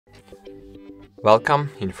Welcome,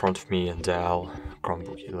 in front of me Dell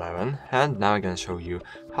Chromebook 11, and now I'm gonna show you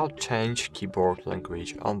how to change keyboard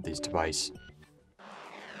language on this device.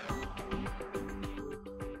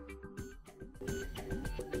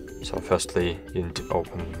 So firstly, you need to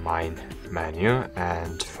open the main menu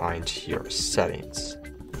and find here settings.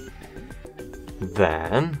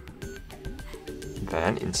 Then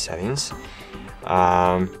in settings,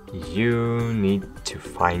 you need to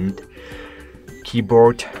find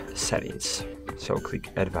keyboard settings. So click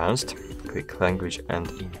advanced, click language and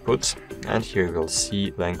inputs, and here you will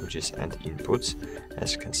see languages and inputs.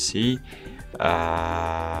 As you can see,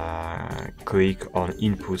 click on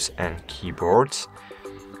inputs and keyboards,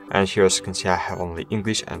 and here as you can see I have only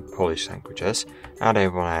English and Polish languages, and I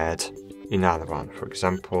want to add another one. For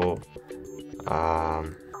example,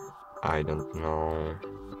 I don't know,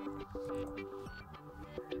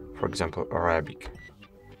 for example Arabic.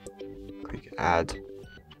 Click add,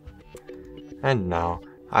 and now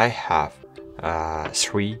I have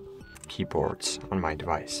 3 keyboards on my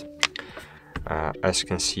device. As you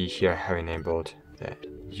can see here, I have enabled the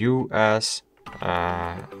US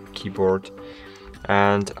keyboard,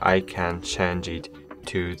 and I can change it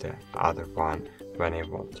to the other one when I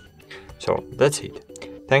want. So that's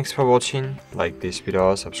it. Thanks for watching. Like this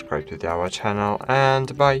video, subscribe to our channel,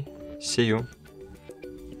 and bye. See you.